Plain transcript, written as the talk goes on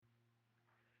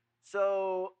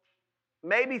So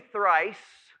maybe thrice,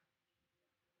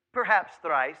 perhaps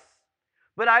thrice,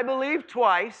 but I believe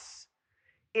twice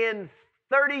in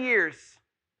 30 years.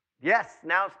 Yes,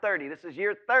 now it's 30. This is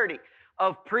year 30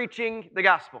 of preaching the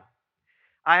gospel.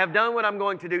 I have done what I'm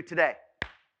going to do today.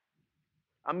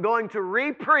 I'm going to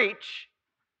re-preach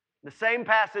the same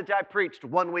passage I preached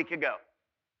 1 week ago.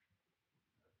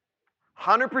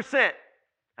 100%.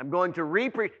 I'm going to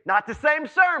re-preach, not the same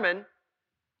sermon.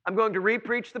 I'm going to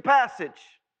re-preach the passage.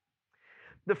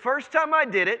 The first time I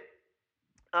did it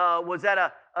was at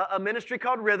a ministry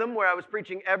called Rhythm, where I was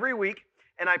preaching every week,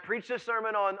 and I preached a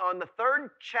sermon on the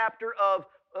third chapter of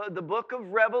the book of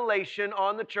Revelation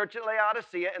on the church at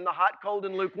Laodicea in the hot, cold,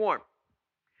 and lukewarm.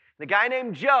 The guy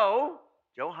named Joe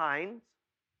Hines,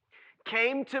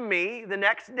 came to me the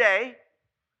next day,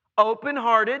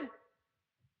 open-hearted.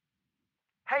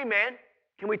 Hey, man,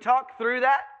 can we talk through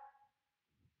that?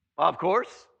 Of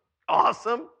course.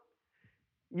 Awesome.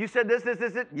 You said this.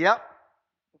 Yep.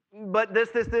 But this.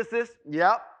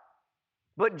 Yep.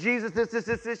 But Jesus,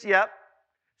 this. Yep.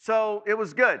 So it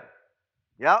was good.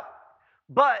 Yep.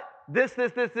 But this,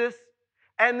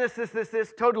 and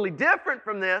this, totally different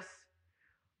from this.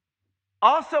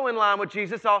 Also in line with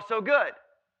Jesus, also good.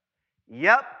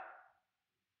 Yep.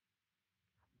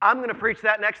 I'm going to preach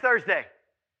that next Thursday.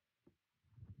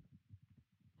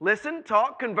 Listen,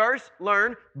 talk, converse,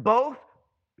 learn, both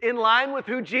in line with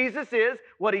who Jesus is,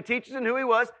 what he teaches and who he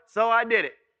was, so I did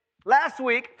it. Last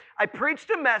week, I preached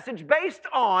a message based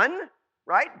on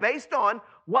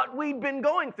what we'd been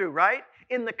going through, right?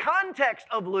 In the context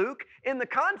of Luke, in the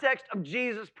context of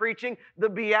Jesus preaching the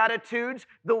Beatitudes,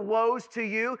 the woes to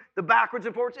you, the backwards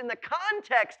and forwards, in the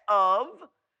context of,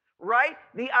 right,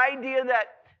 the idea that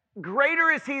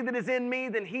greater is he that is in me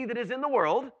than he that is in the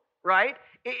world, right?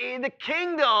 The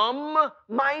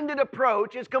kingdom-minded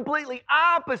approach is completely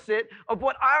opposite of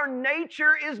what our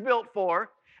nature is built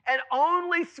for, and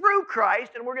only through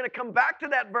Christ, and we're going to come back to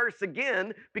that verse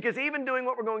again, because even doing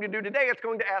what we're going to do today, it's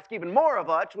going to ask even more of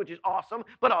us, which is awesome,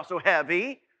 but also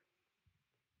heavy.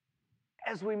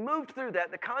 As we moved through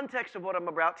that, the context of what I'm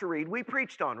about to read, we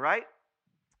preached on, right?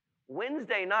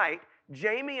 Wednesday night,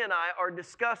 Jamie and I are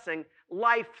discussing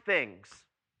life things.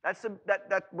 That's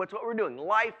what we're doing,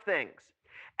 life things.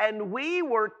 And we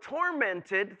were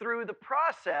tormented through the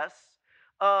process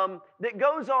that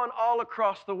goes on all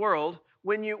across the world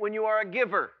when you are a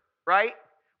giver, right?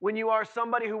 When you are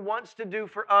somebody who wants to do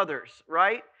for others,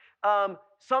 right?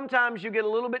 Sometimes you get a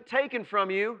little bit taken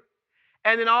from you,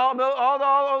 and then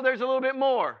there's a little bit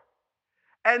more.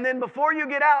 And then before you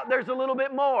get out, there's a little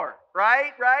bit more,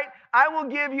 right? I will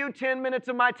give you 10 minutes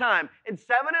of my time. And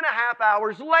 7.5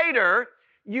 hours later,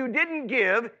 you didn't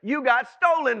give, you got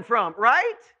stolen from,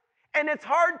 right? And it's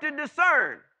hard to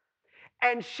discern.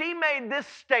 And she made this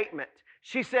statement.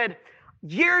 She said,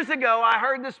 years ago, I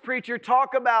heard this preacher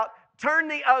talk about turn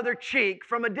the other cheek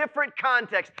from a different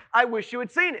context. I wish you had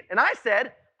seen it. And I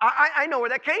said, I know where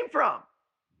that came from.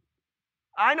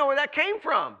 I know where that came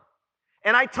from.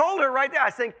 And I told her right there,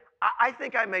 I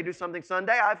think I may do something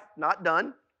Sunday I've not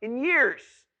done in years.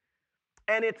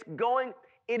 And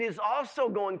it is also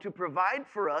going to provide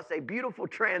for us a beautiful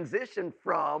transition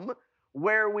from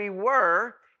where we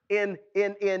were in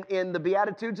the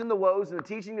Beatitudes and the woes and the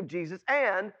teaching of Jesus,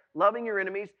 and loving your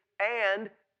enemies, and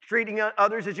treating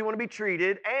others as you want to be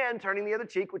treated, and turning the other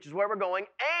cheek, which is where we're going,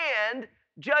 and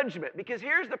judgment. Because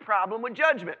here's the problem with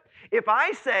judgment. If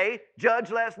I say, judge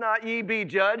lest not ye be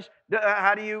judged,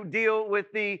 how do you deal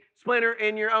with the splinter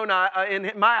in your own eye,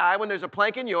 in my eye when there's a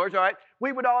plank in yours, all right?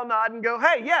 We would all nod and go,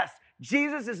 hey, yes,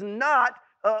 Jesus is not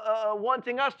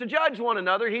wanting us to judge one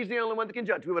another. He's the only one that can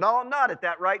judge. We would all nod at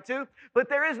that, right, too? But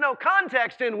there is no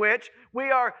context in which we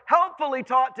are helpfully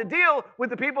taught to deal with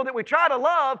the people that we try to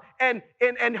love and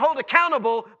hold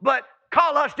accountable, but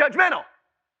call us judgmental.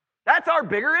 That's our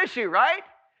bigger issue, right?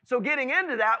 So getting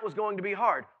into that was going to be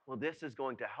hard. Well, this is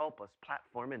going to help us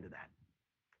platform into that.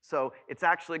 So it's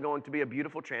actually going to be a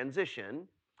beautiful transition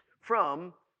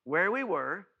from where we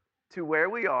were to where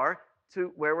we are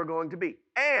to where we're going to be.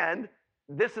 And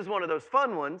this is one of those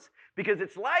fun ones because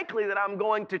it's likely that I'm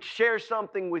going to share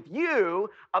something with you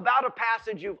about a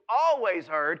passage you've always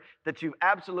heard that you've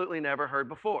absolutely never heard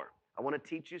before. I want to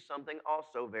teach you something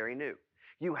also very new.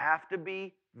 You have to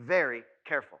be very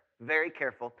careful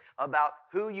about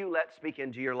who you let speak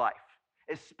into your life,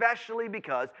 especially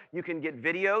because you can get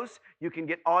videos, you can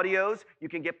get audios, you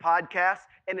can get podcasts,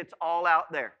 and it's all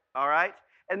out there, all right?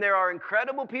 And there are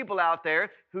incredible people out there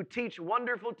who teach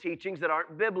wonderful teachings that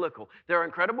aren't biblical. There are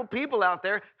incredible people out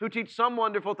there who teach some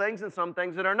wonderful things and some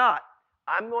things that are not.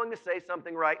 I'm going to say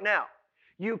something right now.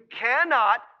 You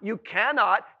cannot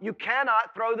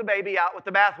throw the baby out with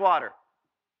the bathwater.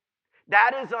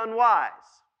 That is unwise.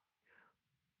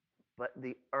 But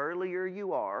the earlier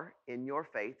you are in your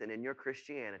faith and in your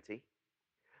Christianity,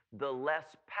 the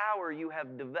less power you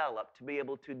have developed to be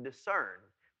able to discern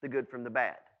the good from the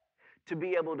bad. To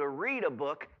be able to read a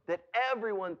book that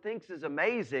everyone thinks is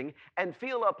amazing and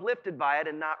feel uplifted by it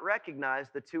and not recognize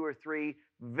the 2 or 3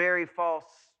 very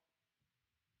false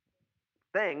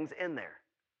things in there,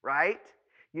 right?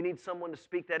 You need someone to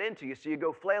speak that into you. So you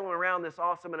go flailing around this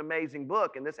awesome and amazing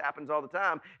book, and this happens all the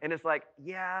time, and it's like,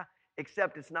 yeah,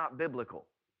 except it's not biblical.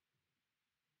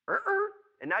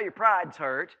 And now your pride's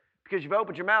hurt because you've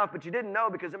opened your mouth, but you didn't know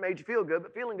because it made you feel good,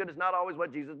 but feeling good is not always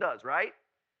what Jesus does, right?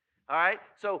 All right?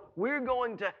 So we're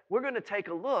going to take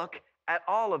a look at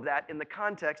all of that in the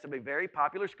context of a very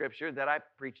popular scripture that I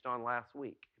preached on last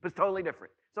week. It's totally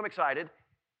different. So I'm excited.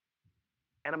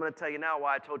 And I'm going to tell you now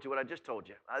why I told you what I just told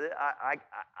you.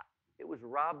 It was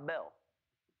Rob Bell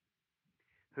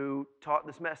who taught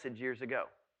this message years ago.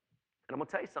 And I'm going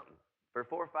to tell you something. For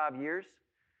 4 or 5 years,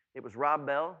 it was Rob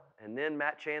Bell, and then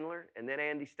Matt Chandler, and then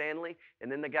Andy Stanley,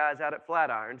 and then the guys out at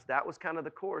Flatirons. That was kind of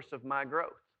the course of my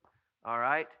growth, all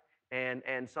right?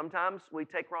 And sometimes we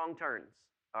take wrong turns,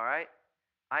 all right?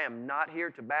 I am not here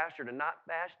to bash or to not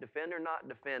bash, defend or not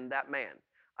defend that man.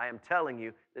 I am telling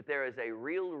you that there is a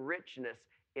real richness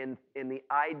in the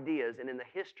ideas and in the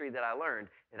history that I learned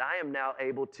that I am now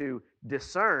able to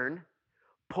discern,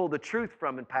 pull the truth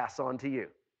from, and pass on to you.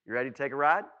 You ready to take a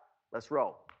ride? Let's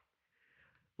roll.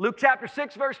 Luke chapter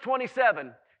 6, verse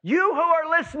 27. You who are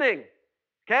listening,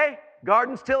 okay?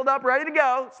 Gardens tilled up, ready to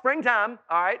go. Springtime,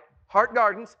 all right? Heart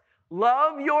gardens.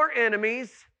 Love your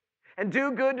enemies and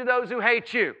do good to those who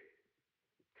hate you.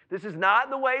 This is not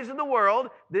the ways of the world.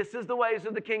 This is the ways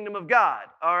of the kingdom of God,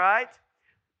 all right?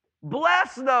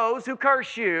 Bless those who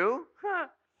curse you.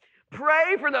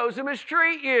 Pray for those who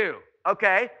mistreat you.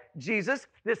 Okay, Jesus,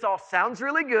 this all sounds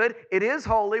really good. It is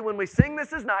holy. When we sing,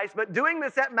 this is nice. But doing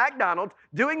this at McDonald's,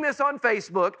 doing this on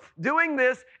Facebook, doing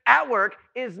this at work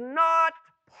is not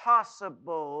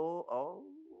possible. Oh.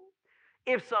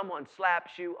 If someone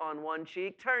slaps you on one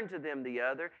cheek, turn to them the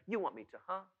other. You want me to,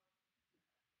 huh?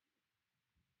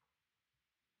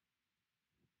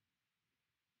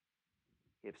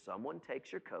 If someone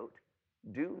takes your coat,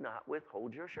 do not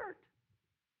withhold your shirt.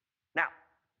 Now,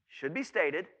 should be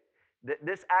stated that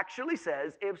this actually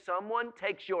says, if someone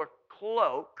takes your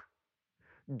cloak,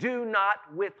 do not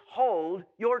withhold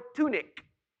your tunic.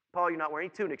 Paul, you're not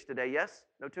wearing tunics today, yes?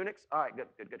 No tunics? All right, good.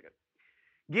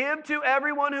 Give to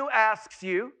everyone who asks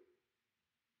you,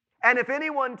 and if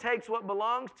anyone takes what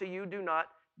belongs to you, do not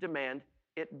demand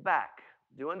it back.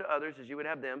 Do unto others as you would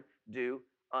have them do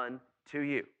unto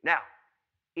you. Now,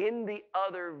 in the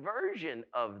other version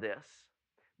of this,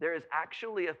 there is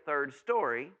actually a third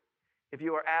story. If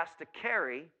you are asked to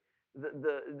carry,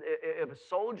 if a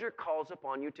soldier calls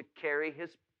upon you to carry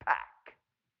his pack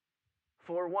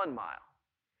for 1 mile,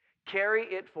 carry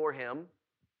it for him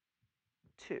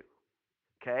 2.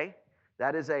 Okay?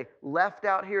 That is a left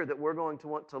out here that we're going to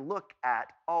want to look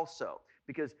at also,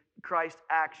 because Christ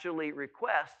actually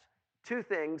requests 2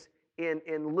 things in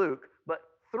Luke, but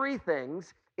 3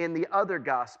 things in the other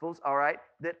Gospels, all right,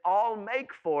 that all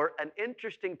make for an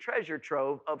interesting treasure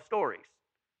trove of stories,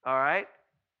 all right?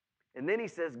 And then he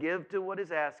says, give to what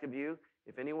is asked of you.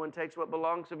 If anyone takes what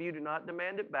belongs of you, do not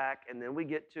demand it back. And then we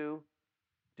get to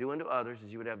do unto others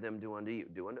as you would have them do unto you.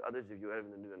 Do unto others if you would have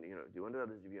them do unto you. Do unto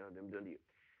others if you would have them do unto you.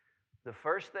 The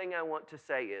first thing I want to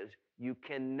say is you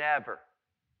can never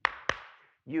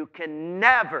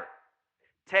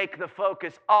take the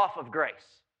focus off of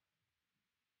grace.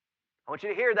 I want you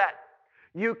to hear that.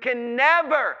 You can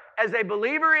never, as a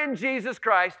believer in Jesus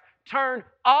Christ, turn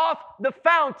off the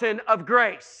fountain of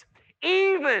grace.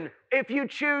 Even if you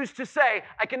choose to say,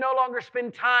 I can no longer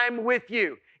spend time with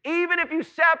you. Even if you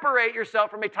separate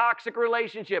yourself from a toxic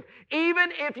relationship.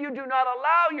 Even if you do not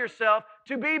allow yourself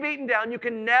to be beaten down, you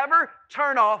can never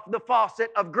turn off the faucet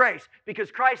of grace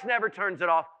because Christ never turns it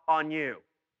off on you.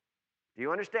 Do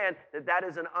you understand that that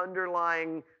is an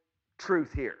underlying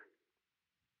truth here?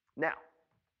 Now,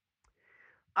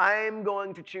 I'm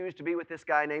going to choose to be with this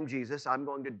guy named Jesus. I'm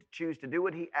going to choose to do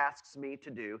what he asks me to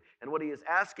do. And what he is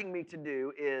asking me to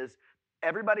do is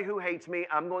everybody who hates me,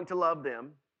 I'm going to love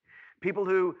them. People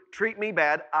who treat me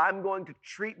bad, I'm going to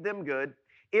treat them good.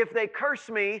 If they curse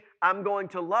me, I'm going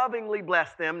to lovingly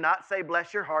bless them, not say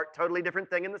bless your heart, totally different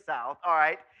thing in the South, all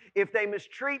right? If they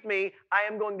mistreat me, I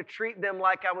am going to treat them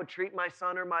like I would treat my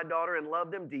son or my daughter and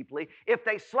love them deeply. If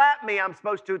they slap me, I'm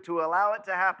supposed to allow it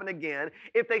to happen again.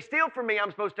 If they steal from me,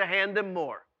 I'm supposed to hand them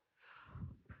more.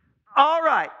 All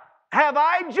right, Have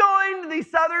I joined the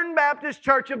Southern Baptist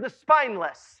Church of the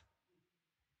Spineless?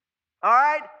 All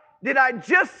right? Did I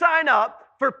just sign up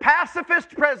for Pacifist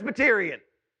Presbyterian?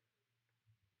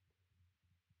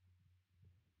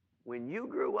 When you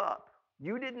grew up,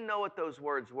 you didn't know what those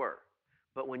words were.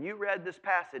 But when you read this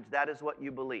passage, that is what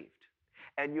you believed.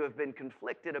 And you have been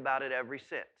conflicted about it ever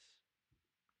since.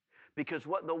 Because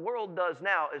what the world does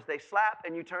now is they slap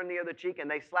and you turn the other cheek, and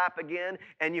they slap again,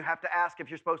 and you have to ask if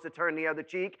you're supposed to turn the other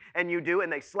cheek, and you do,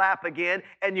 and they slap again,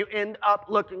 and you end up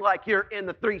looking like you're in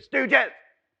the Three Stooges.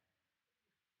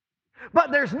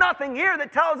 But there's nothing here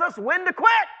that tells us when to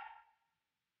quit.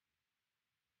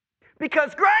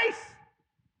 Because grace.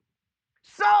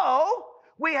 So,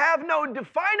 we have no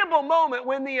definable moment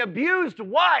when the abused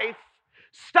wife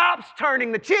stops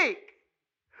turning the cheek.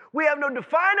 We have no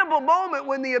definable moment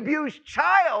when the abused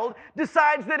child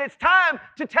decides that it's time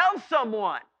to tell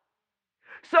someone.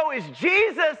 So is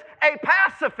Jesus a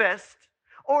pacifist,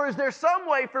 or is there some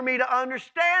way for me to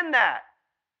understand that?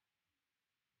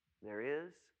 There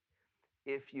is.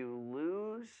 If you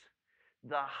lose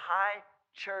the high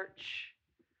church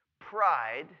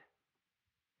pride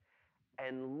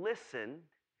and listen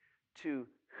to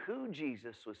who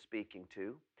Jesus was speaking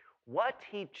to, what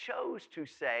he chose to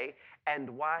say, and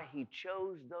why he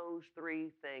chose those three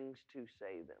things to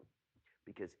say them.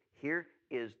 Because here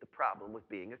is the problem with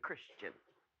being a Christian.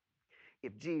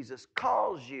 If Jesus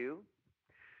calls you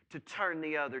to turn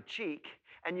the other cheek,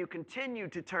 and you continue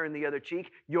to turn the other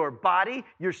cheek, your body,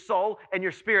 your soul, and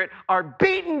your spirit are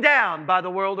beaten down by the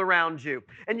world around you.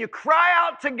 And you cry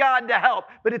out to God to help,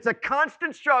 but it's a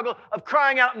constant struggle of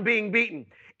crying out and being beaten.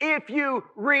 If you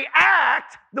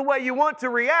react the way you want to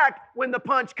react when the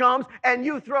punch comes and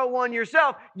you throw one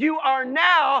yourself, you are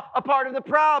now a part of the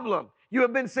problem. You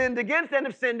have been sinned against and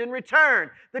have sinned in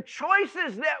return. The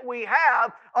choices that we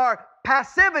have are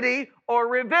passivity or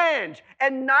revenge,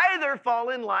 and neither fall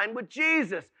in line with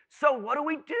Jesus. So what do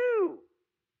we do?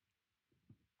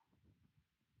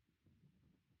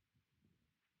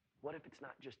 What if it's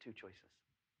not just two choices?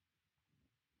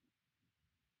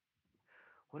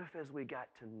 What if as we got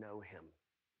to know him,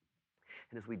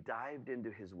 and as we dived into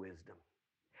his wisdom,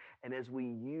 and as we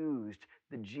used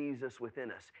the Jesus within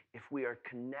us, if we are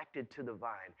connected to the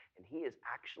vine, and he is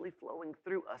actually flowing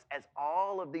through us, as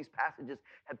all of these passages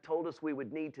have told us we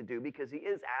would need to do, because he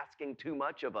is asking too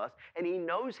much of us, and he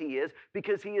knows he is,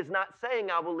 because he is not saying,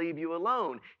 I will leave you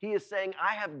alone. He is saying,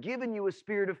 I have given you a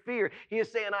spirit of fear. He is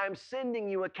saying, I am sending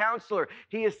you a counselor.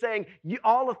 He is saying,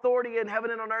 all authority in heaven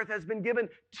and on earth has been given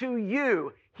to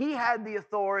you. He had the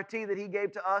authority that he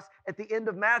gave to us at the end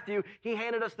of Matthew. He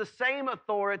handed us the same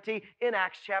authority in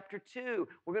Acts chapter 2.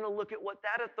 We're going to look at what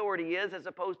that authority is as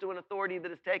opposed to an authority that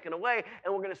is taken away,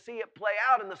 and we're going to see it play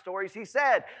out in the stories he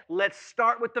said. Let's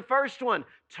start with the first one.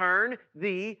 Turn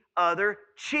the other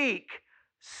cheek.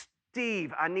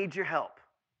 Steve, I need your help.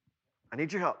 I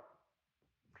need your help.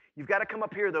 You've got to come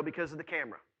up here, though, because of the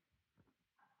camera.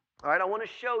 All right, I want to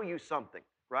show you something,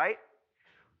 right?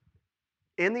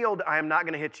 I am not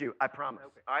going to hit you, I promise.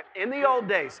 Okay. All right. In the old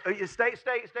days, you stay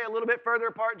a little bit further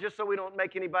apart just so we don't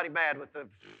make anybody mad with the.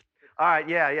 All right.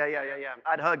 Yeah.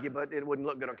 I'd hug you, but it wouldn't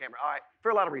look good on camera. All right, for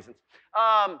a lot of reasons.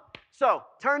 So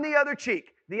turn the other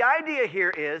cheek. The idea here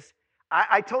is,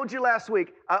 I told you last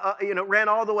week, ran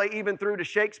all the way even through to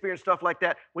Shakespeare and stuff like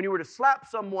that. When you were to slap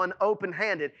someone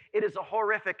open-handed, it is a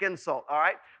horrific insult, all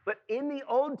right? But in the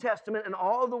Old Testament and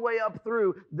all the way up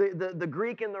through the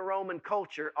Greek and the Roman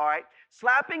culture, all right,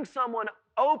 slapping someone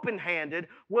open-handed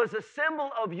was a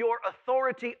symbol of your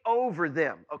authority over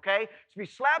them, okay? So if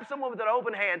you slap someone with an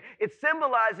open hand, it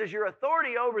symbolizes your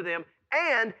authority over them,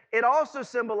 and it also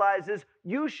symbolizes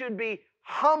you should be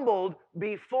humbled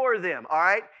before them, all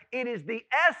right? It is the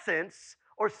essence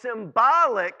or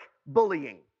symbolic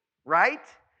bullying, right?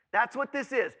 That's what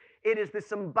this is. It is the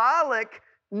symbolic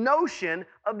notion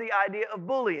of the idea of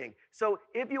bullying. So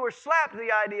if you were slapped, the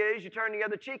idea is you turn the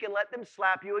other cheek and let them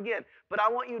slap you again. But I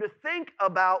want you to think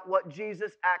about what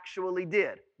Jesus actually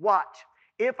did. Watch.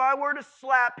 If I were to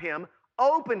slap him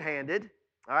open-handed,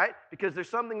 all right, because there's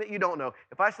something that you don't know.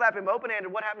 If I slap him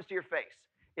open-handed, what happens to your face?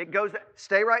 It goes,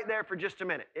 stay right there for just a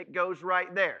minute. It goes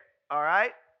right there, all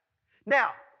right? Now,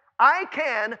 I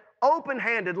can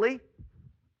open-handedly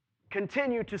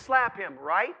continue to slap him,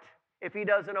 right? If he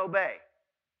doesn't obey.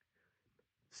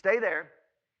 Stay there.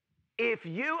 If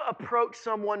you approach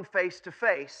someone face to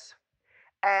face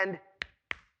and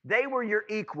they were your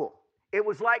equal, it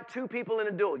was like two people in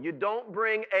a duel. You don't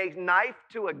bring a knife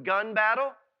to a gun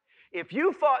battle. If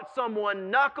you fought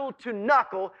someone knuckle to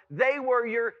knuckle, they were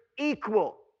your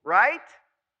equal, right?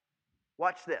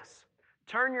 Watch this.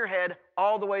 Turn your head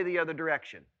all the way the other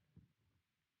direction.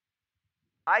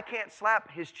 I can't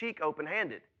slap his cheek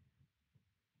open-handed.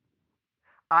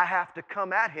 I have to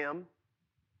come at him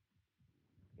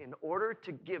in order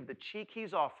to give the cheek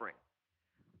he's offering.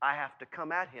 I have to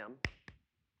come at him.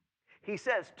 He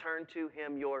says, turn to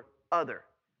him your other,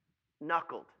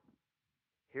 knuckled.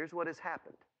 Here's what has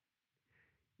happened.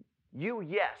 You,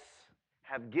 yes,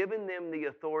 have given them the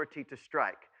authority to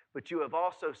strike, but you have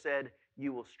also said,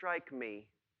 you will strike me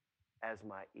as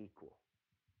my equal.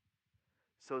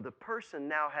 So the person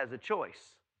now has a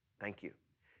choice. Thank you.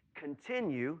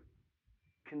 Continue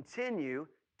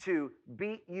to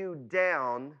beat you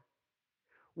down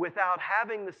without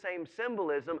having the same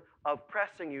symbolism of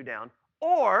pressing you down,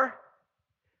 or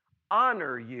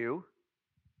honor you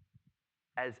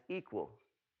as equal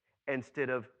instead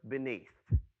of beneath.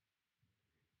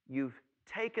 You've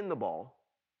taken the ball,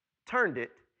 turned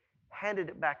it, handed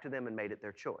it back to them, and made it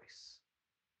their choice.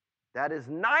 That is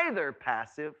neither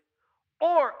passive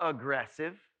or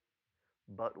aggressive,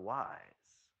 but wise.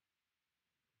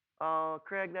 Oh,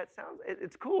 Craig,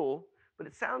 it's cool, but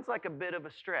it sounds like a bit of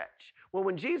a stretch. Well,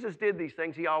 when Jesus did these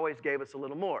things, he always gave us a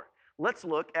little more. Let's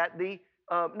look at the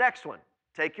next one.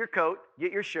 Take your coat,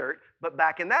 get your shirt, but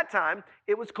back in that time,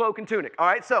 it was cloak and tunic. All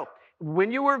right, so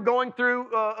when you were going through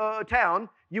town,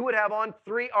 you would have on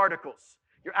 3 articles.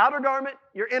 Your outer garment,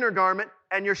 your inner garment,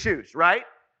 and your shoes, right?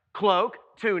 Cloak,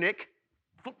 tunic,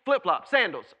 flip-flop,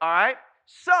 sandals, all right?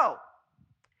 So,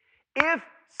 if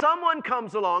someone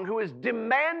comes along who is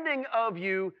demanding of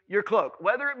you your cloak,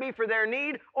 whether it be for their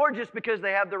need or just because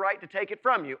they have the right to take it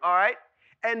from you, all right?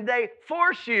 And they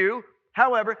force you,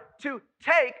 however, to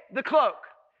take the cloak.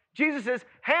 Jesus says,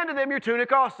 hand to them your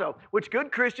tunic also, which good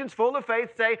Christians full of faith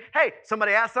say, hey,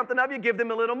 somebody asks something of you, give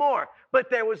them a little more. But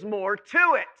there was more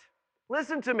to it.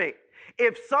 Listen to me.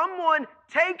 If someone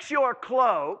takes your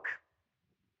cloak,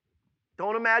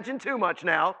 don't imagine too much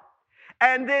now,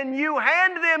 and then you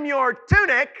hand them your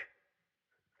tunic,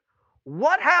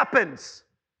 what happens?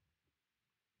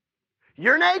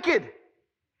 You're naked.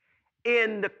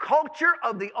 In the culture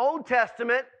of the Old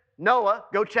Testament, Noah,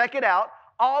 go check it out,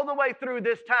 all the way through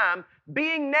this time,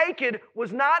 being naked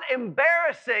was not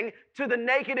embarrassing to the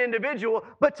naked individual,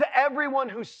 but to everyone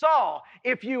who saw.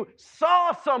 If you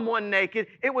saw someone naked,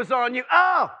 it was on you.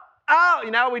 Oh,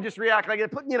 now we just react like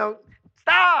it.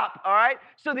 Stop, all right?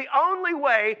 So the only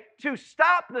way to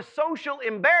stop the social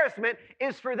embarrassment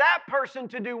is for that person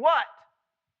to do what?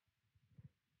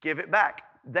 Give it back.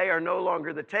 They are no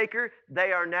longer the taker.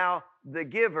 They are now the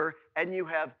giver, and you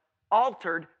have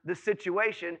altered the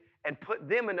situation and put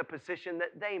them in a position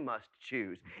that they must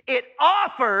choose. It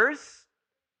offers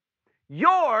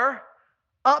your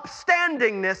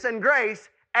upstandingness and grace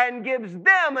and gives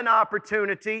them an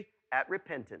opportunity at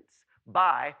repentance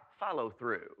by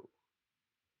follow-through.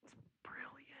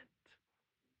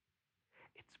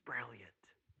 It's brilliant.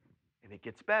 And it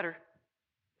gets better.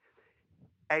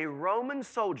 A Roman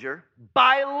soldier,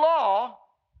 by law,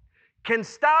 can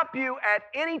stop you at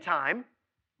any time,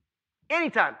 any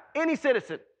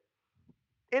citizen,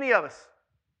 any of us.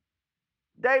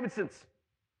 Davidsons.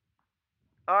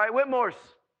 All right, Whitmores.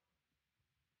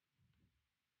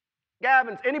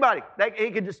 Gavins, anybody.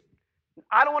 He could just,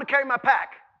 I don't want to carry my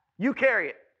pack. You carry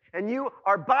it. And you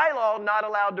are by law not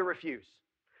allowed to refuse.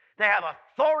 They have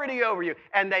authority over you.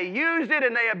 And they used it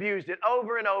and they abused it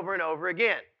over and over and over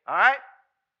again. All right?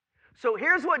 So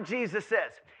here's what Jesus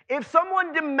says. If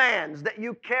someone demands that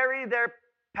you carry their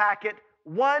packet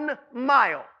 1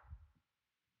 mile,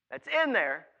 that's in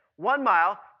there, 1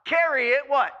 mile, carry it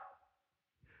what?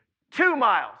 2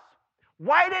 miles.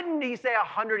 Why didn't he say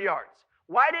 100 yards?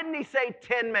 Why didn't he say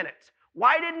 10 minutes?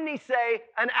 Why didn't he say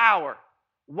an hour?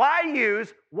 Why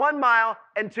use 1 mile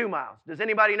and 2 miles? Does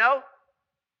anybody know?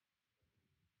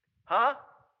 Huh?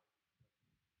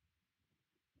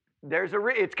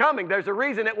 It's coming. There's a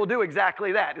reason it will do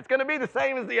exactly that. It's going to be the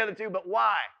same as the other two, but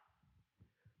why?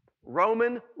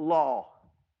 Roman law.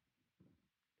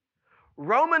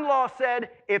 Roman law said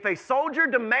if a soldier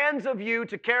demands of you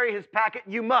to carry his packet,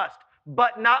 you must,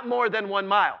 but not more than 1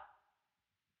 mile.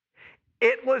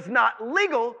 It was not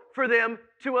legal for them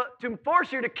to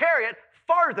force you to carry it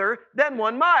farther than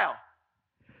 1 mile.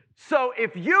 So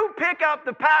if you pick up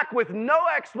the pack with no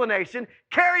explanation,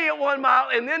 carry it 1 mile,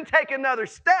 and then take another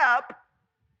step,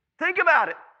 think about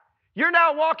it. You're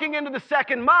now walking into the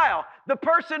 2nd mile. The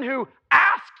person who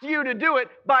asked you to do it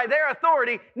by their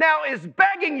authority now is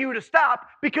begging you to stop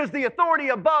because the authority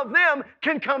above them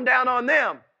can come down on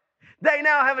them. They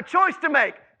now have a choice to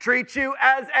make. Treat you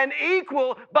as an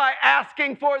equal by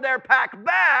asking for their pack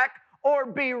back, or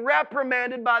be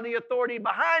reprimanded by the authority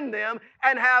behind them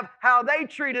and have how they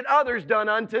treated others done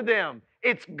unto them.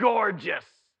 It's gorgeous.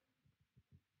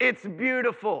 It's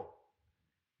beautiful.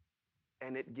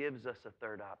 And it gives us a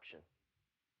third option.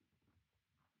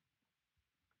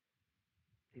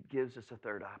 It gives us a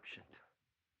third option.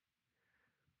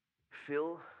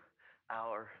 Fill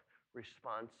our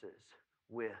responses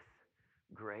with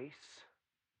grace,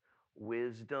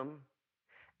 wisdom,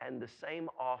 and the same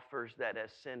offers that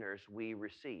as sinners we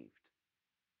received.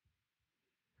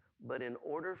 But in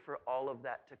order for all of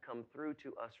that to come through to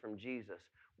us from Jesus,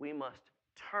 we must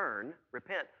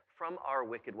repent from our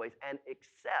wicked ways, and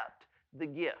accept the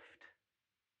gift.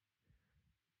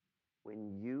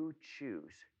 When you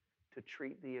choose to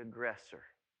treat the aggressor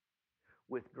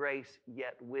with grace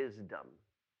yet wisdom,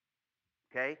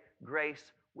 okay?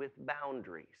 Grace with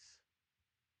boundaries,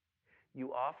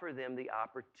 you offer them the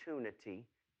opportunity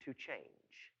to change.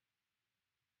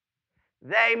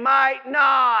 They might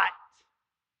not.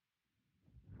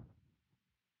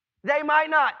 They might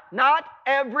not. Not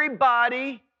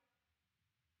everybody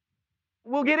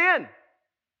will get in.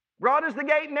 Broad is the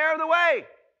gate and narrow the way.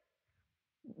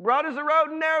 Broad is the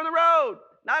road and narrow the road.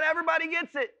 Not everybody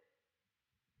gets it.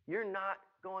 You're not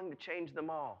going to change them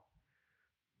all.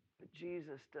 But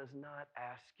Jesus does not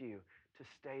ask you to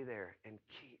stay there and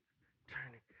keep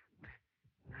turning.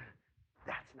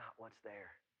 That's not what's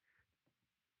there.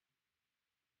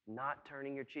 Not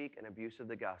turning your cheek, an abuse of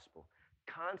the gospel.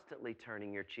 Constantly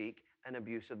turning your cheek, an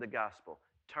abuse of the gospel.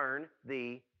 Turn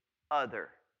the other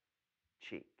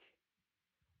cheek.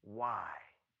 Why?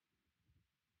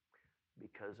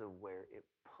 Because of where it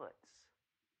puts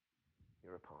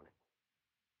your opponent.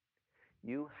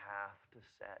 You have to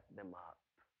set them up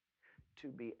to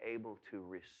be able to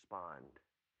respond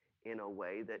in a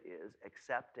way that is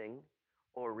accepting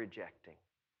or rejecting.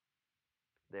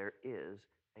 There is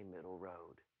a middle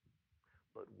road.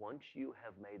 But once you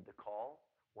have made the call,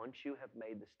 once you have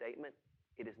made the statement,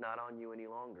 it is not on you any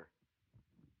longer.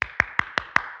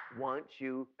 Once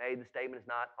you made the statement, it's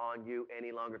not on you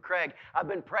any longer. Craig, I've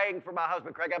been praying for my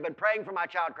husband. Craig, I've been praying for my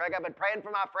child. Craig, I've been praying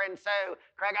for my friend Sue.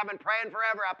 Craig, I've been praying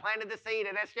forever. I planted the seed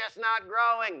and it's just not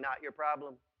growing. Not your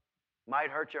problem. Might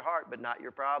hurt your heart, but not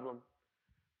your problem.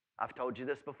 I've told you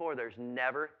this before. There's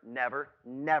never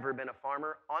been a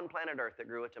farmer on planet Earth that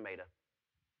grew a tomato.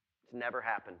 It's never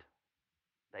happened.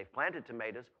 They've planted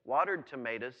tomatoes, watered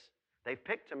tomatoes. They've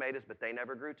picked tomatoes, but they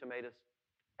never grew tomatoes.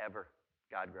 Ever.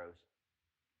 God grows.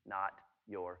 Not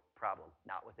your problem.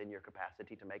 Not within your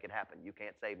capacity to make it happen. You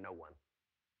can't save no one.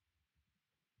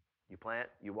 You plant,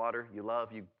 you water, you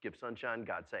love, you give sunshine,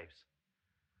 God saves.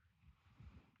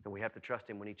 And we have to trust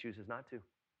Him when He chooses not to,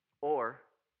 or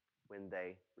when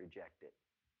they reject it.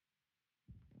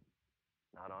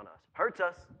 Not on us. Hurts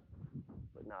us,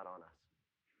 but not on us.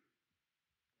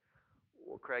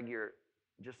 Well, Craig, you're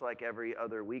just like every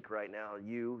other week right now.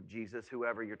 You, Jesus,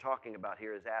 whoever you're talking about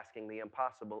here is asking the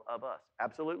impossible of us.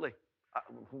 Absolutely.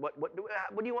 What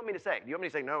do you want me to say? Do you want me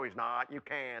to say, no, He's not, you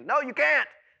can? No, you can't.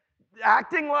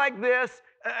 Acting like this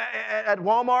at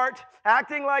Walmart,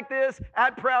 acting like this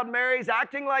at Proud Mary's,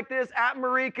 acting like this at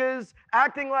Marika's,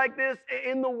 acting like this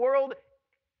in the world,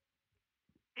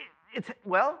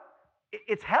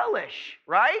 it's hellish,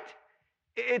 right?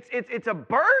 It's a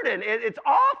burden. It's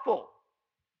awful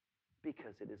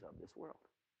because it is of this world.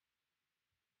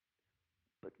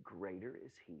 But greater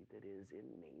is He that is in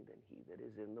me than he that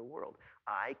is in the world.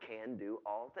 I can do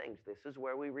all things. This is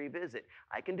where we revisit.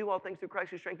 I can do all things through Christ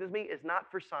who strengthens me is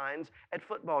not for signs at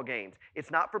football games.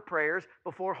 It's not for prayers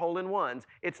before hole-in-ones.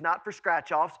 It's not for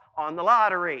scratch-offs on the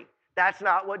lottery. That's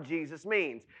not what Jesus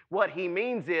means. What He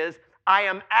means is, I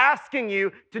am asking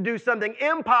you to do something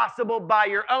impossible by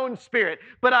your own Spirit,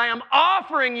 but I am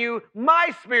offering you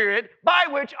my Spirit by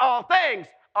which all things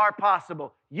are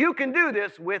possible. You can do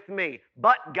this with me,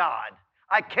 but God.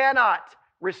 I cannot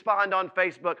respond on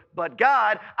Facebook, but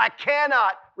God. I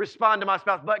cannot respond to my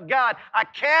spouse, but God. I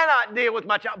cannot deal with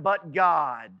my child, but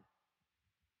God.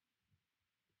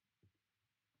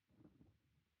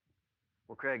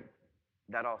 Well, Craig,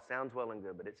 that all sounds well and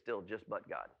good, but it's still just but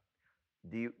God.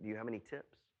 Do you have any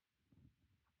tips?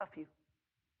 A few.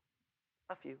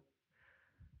 A few.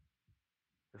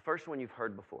 The first one you've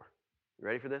heard before. You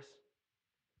ready for this?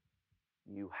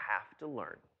 You have to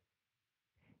learn,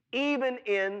 even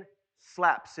in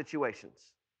slap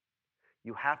situations,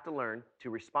 you have to learn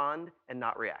to respond and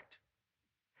not react.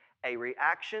 A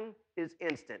reaction is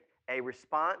instant. A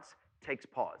response takes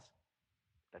pause.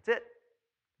 That's it.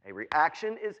 A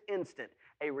reaction is instant.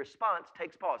 A response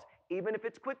takes pause. Even if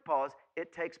it's quick pause,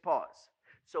 it takes pause.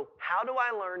 So how do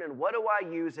I learn and what do I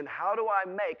use and how do I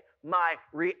make my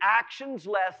reactions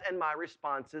less and my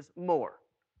responses more?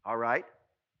 All right?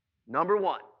 Number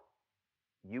one,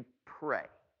 you pray.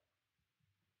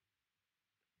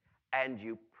 and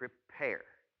you prepare.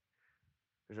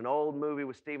 There's an old movie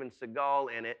with Steven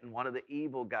Seagal in it, and one of the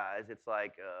evil guys, it's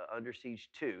like Under Siege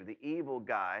 2, the evil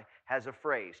guy has a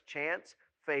phrase, chance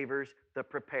favors the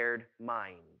prepared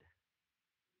mind.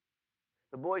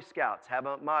 The Boy Scouts have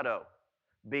a motto,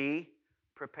 be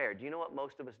prepared. Do you know what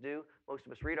most of us do? Most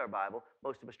of us read our Bible.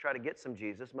 Most of us try to get some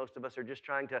Jesus. Most of us are just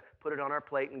trying to put it on our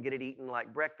plate and get it eaten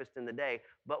like breakfast in the day,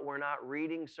 but we're not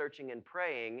reading, searching, and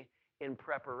praying in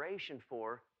preparation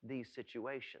for these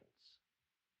situations.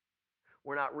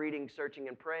 We're not reading, searching,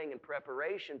 and praying in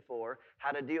preparation for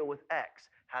how to deal with X,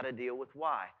 how to deal with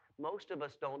Y. Most of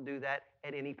us don't do that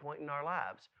at any point in our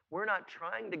lives. We're not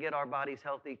trying to get our bodies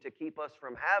healthy to keep us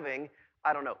from having,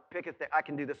 I don't know, pick a thing. I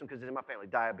can do this one because it's in my family,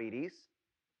 diabetes.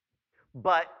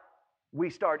 But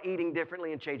we start eating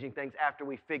differently and changing things after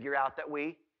we figure out that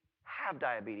we have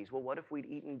diabetes. Well, what if we'd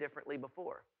eaten differently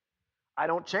before? I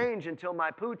don't change until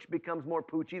my pooch becomes more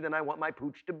poochy than I want my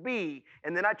pooch to be.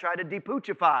 And then I try to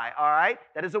de-poochify, all right?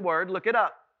 That is a word, look it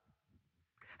up.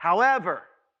 However,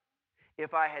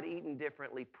 if I had eaten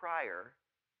differently prior,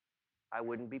 I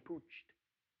wouldn't be pooched,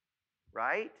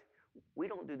 right? We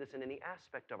don't do this in any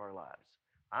aspect of our lives.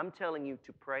 I'm telling you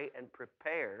to pray and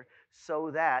prepare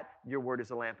so that your word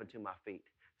is a lamp unto my feet,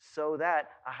 so that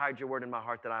I hide your word in my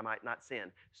heart that I might not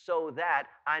sin, so that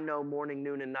I know morning,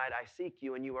 noon, and night I seek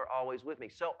you and you are always with me.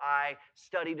 So I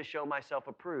study to show myself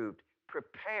approved.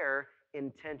 Prepare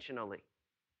intentionally.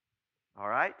 All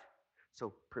right?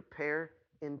 So prepare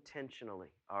intentionally.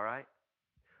 All right?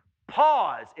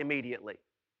 Pause immediately.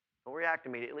 Don't react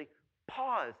immediately.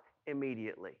 Pause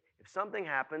immediately. If something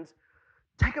happens,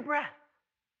 take a breath.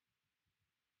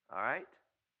 All right?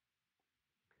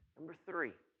 Number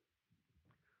 3.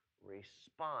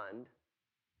 Respond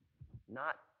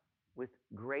not with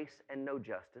grace and no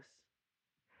justice,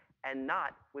 and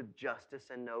not with justice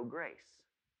and no grace.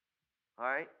 All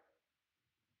right?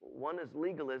 One is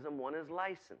legalism, one is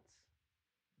license.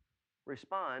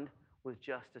 Respond with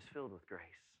justice filled with grace.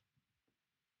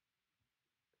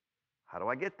 How do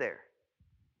I get there?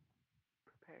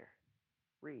 Prepare,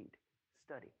 read,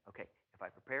 study. Okay, if I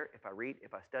prepare, if I read,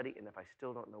 if I study, and if I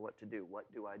still don't know what to do,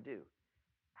 what do I do?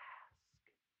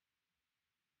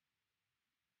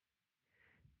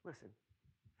 Listen,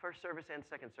 first service and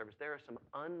second service, there are some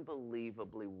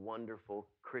unbelievably wonderful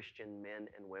Christian men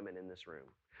and women in this room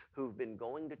who've been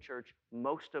going to church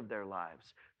most of their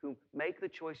lives, who make the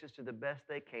choices to the best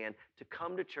they can to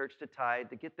come to church, to tithe,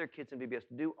 to get their kids in VBS,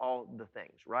 to do all the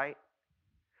things, right?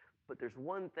 But there's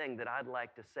one thing that I'd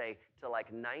like to say to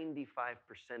like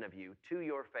 95% of you to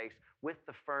your face with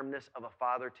the firmness of a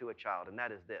father to a child, and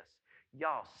that is this.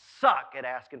 Y'all suck at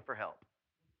asking for help.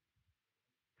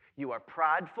 You are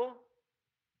prideful,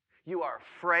 you are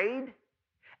afraid,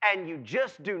 and you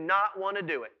just do not want to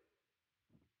do it.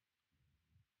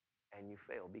 And you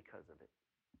fail because of it.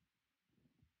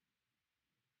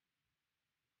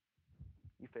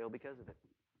 You fail because of it.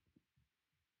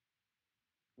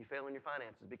 You fail in your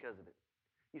finances because of it.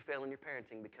 You fail in your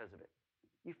parenting because of it.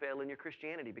 You fail in your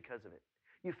Christianity because of it.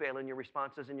 You fail in your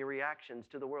responses and your reactions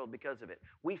to the world because of it.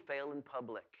 We fail in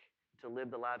public to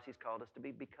live the lives He's called us to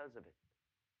be because of it.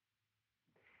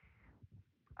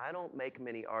 I don't make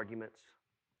many arguments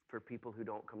for people who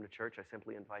don't come to church. I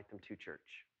simply invite them to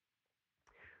church.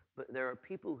 But there are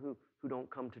people who don't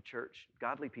come to church,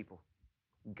 godly people,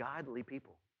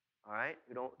 all right,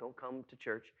 who don't come to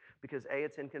church because A,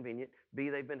 it's inconvenient, B,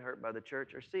 they've been hurt by the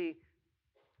church, or C,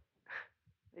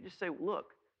 they just say,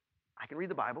 look, I can read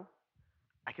the Bible,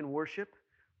 I can worship,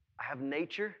 I have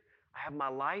nature, I have my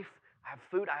life, I have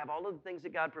food, I have all of the things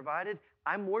that God provided.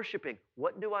 I'm worshiping.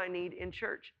 What do I need in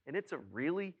church? And it's a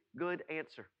really good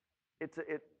answer.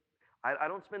 I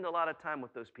don't spend a lot of time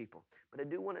with those people, but I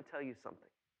do want to tell you something.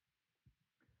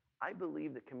 I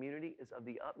believe that community is of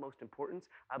the utmost importance.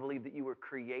 I believe that you were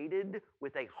created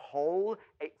with a whole,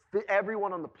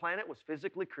 everyone on the planet was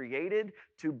physically created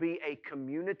to be a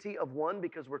community of one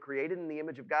because we're created in the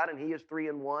image of God and He is 3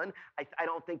 in 1. I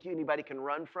don't think anybody can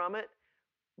run from it.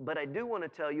 But I do want to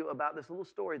tell you about this little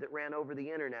story that ran over the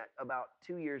internet about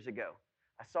 2 years ago.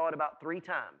 I saw it about 3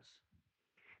 times.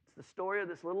 It's the story of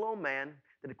this little old man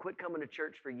that had quit coming to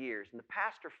church for years. And the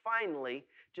pastor finally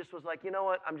just was like, you know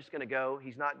what, I'm just going to go.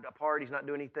 He's not a part, he's not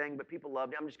doing anything, but people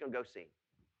loved him. I'm just going to go see him.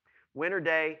 Winter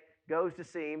day, goes to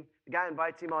see him. The guy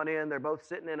invites him on in. They're both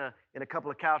sitting in a couple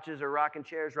of couches or rocking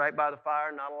chairs right by the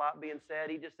fire. Not a lot being said.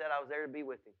 He just said, I was there to be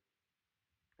with him.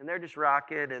 And they're just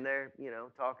rocking, and they're,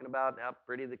 talking about how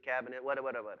pretty the cabinet, whatever.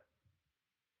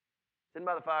 Sitting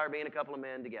by the fire, being a couple of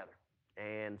men together.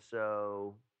 And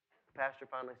so the pastor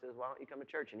finally says, why don't you come to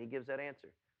church? And he gives that answer.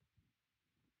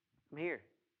 I'm here.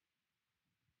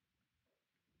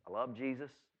 I love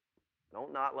Jesus. I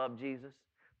don't not love Jesus,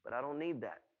 but I don't need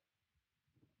that.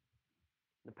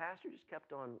 The pastor just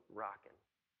kept on rocking.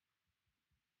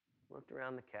 Looked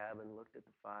around the cabin, looked at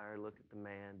the fire, looked at the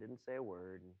man, didn't say a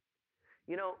word. And,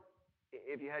 you know,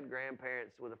 if you had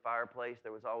grandparents with a fireplace,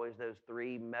 there was always those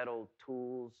 3 metal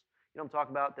tools. You know what I'm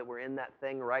talking about? That were in that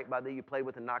thing right by the you played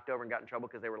with and knocked over and got in trouble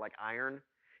because they were like iron.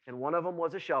 And one of them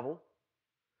was a shovel.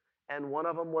 And one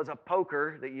of them was a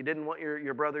poker that you didn't want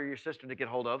your brother or your sister to get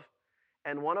hold of.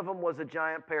 And one of them was a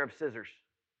giant pair of scissors.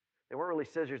 They weren't really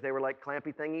scissors. They were like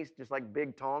clampy thingies, just like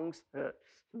big tongs. You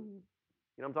know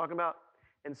what I'm talking about?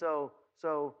 And so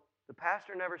the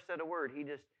pastor never said a word.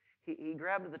 He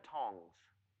grabbed the tongs.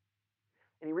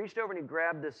 And he reached over and he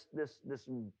grabbed this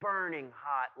burning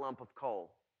hot lump of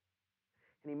coal.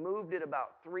 And he moved it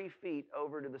about 3 feet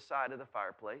over to the side of the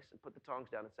fireplace and put the tongs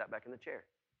down and sat back in the chair.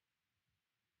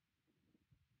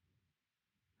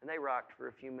 And they rocked for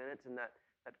a few minutes, and that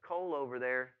coal over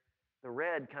there, the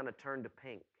red kind of turned to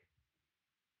pink.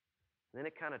 And then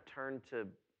it kind of turned to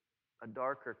a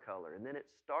darker color. And then it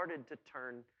started to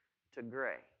turn to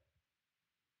gray.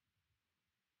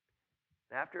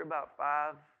 And after about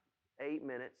 5-8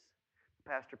 minutes, the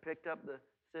pastor picked up the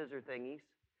scissor thingies,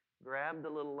 grabbed the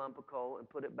little lump of coal, and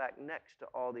put it back next to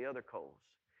all the other coals.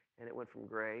 And it went from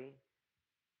gray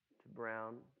to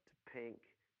brown to pink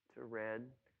to red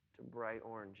to bright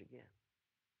orange again.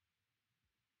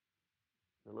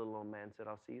 The little old man said,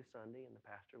 "I'll see you Sunday," and the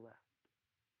pastor left.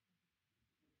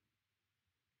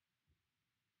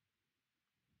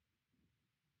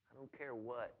 I don't care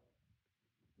what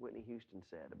Whitney Houston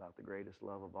said about the greatest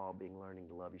love of all being learning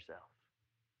to love yourself.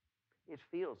 It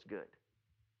feels good.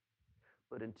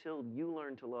 But until you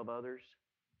learn to love others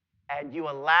and you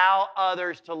allow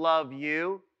others to love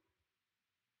you,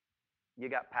 you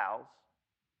got pals,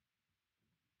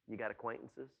 you got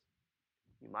acquaintances,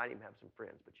 you might even have some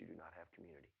friends, but you do not have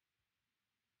community.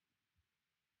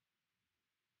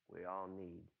 We all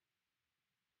need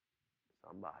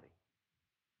somebody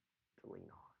to lean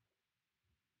on.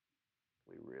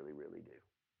 We really, really do.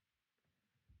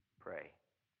 Pray,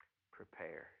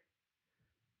 prepare,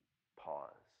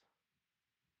 pause,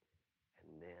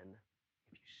 and then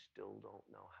if you still don't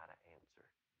know how to answer,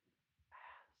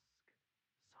 ask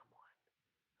someone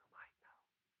who might know.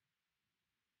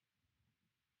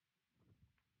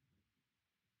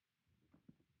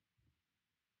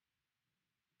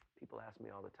 People ask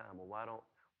me all the time, well,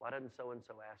 why doesn't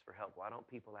so-and-so ask for help? Why don't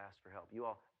people ask for help? You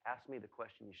all ask me the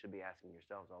question you should be asking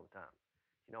yourselves all the time.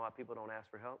 You know why people don't ask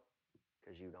for help?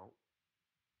 Because you don't.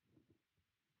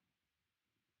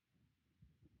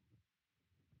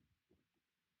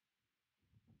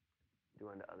 Do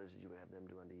unto others as you would have them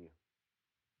do unto you.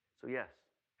 So yes,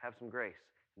 have some grace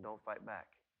and don't fight back.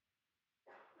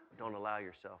 Don't allow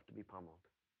yourself to be pummeled.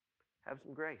 Have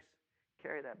some grace.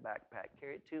 Carry that backpack.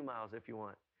 Carry it 2 miles if you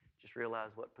want. Just realize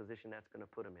what position that's going to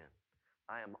put them in.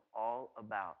 I am all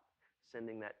about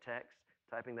sending that text,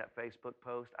 typing that Facebook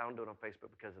post. I don't do it on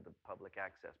Facebook because of the public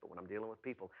access, but when I'm dealing with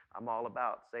people, I'm all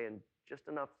about saying just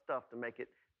enough stuff to make it,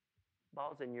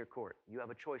 ball's in your court. You have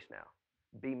a choice now.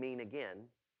 Be mean again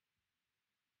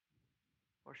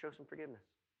or show some forgiveness.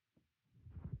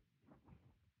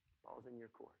 Ball's in your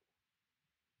court.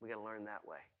 We got to learn that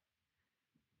way.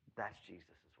 That's Jesus'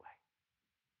 way.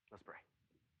 Let's pray.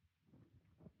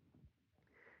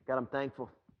 God, I'm thankful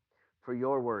for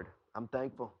your word. I'm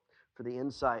thankful for the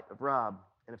insight of Rob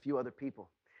and a few other people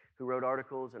who wrote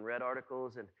articles and read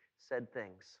articles and said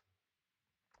things.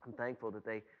 I'm thankful that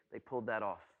they pulled that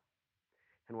off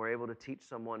and were able to teach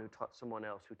someone who taught someone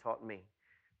else who taught me.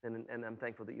 And I'm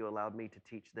thankful that you allowed me to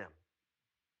teach them.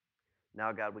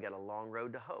 Now, God, we got a long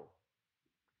road to hoe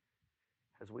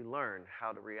as we learn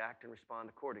how to react and respond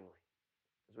accordingly,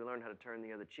 as we learn how to turn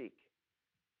the other cheek,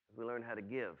 as we learn how to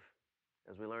give,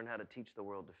 as we learn how to teach the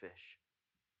world to fish.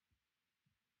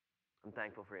 I'm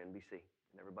thankful for NBC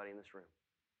and everybody in this room.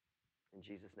 In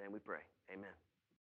Jesus' name we pray. Amen.